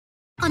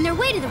On their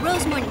way to the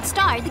Rose Morning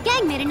Star, the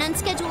gang made an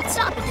unscheduled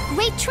stop at the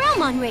Great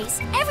Trailmon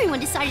race. Everyone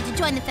decided to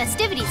join the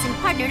festivities and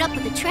partnered up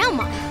with the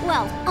Trailmon.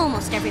 Well,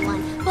 almost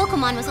everyone.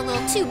 Pokemon was a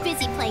little too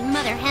busy playing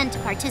Mother Hen to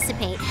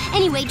participate.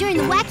 Anyway, during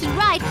the wacky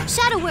ride,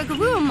 Shadowware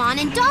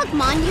Garurumon and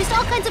Dogmon used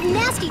all kinds of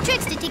nasty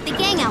tricks to take the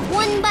gang out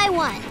one by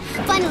one.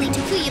 Finally,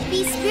 Takuya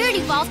Beast spirit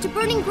evolved to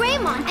Burning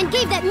Greymon and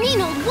gave that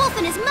mean old wolf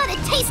and his mother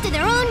a taste of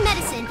their own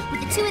medicine.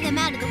 With the two of them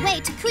out of the way,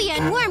 Takuya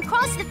and Worm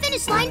crossed the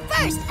finish line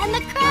first, and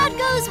the crowd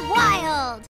goes wild.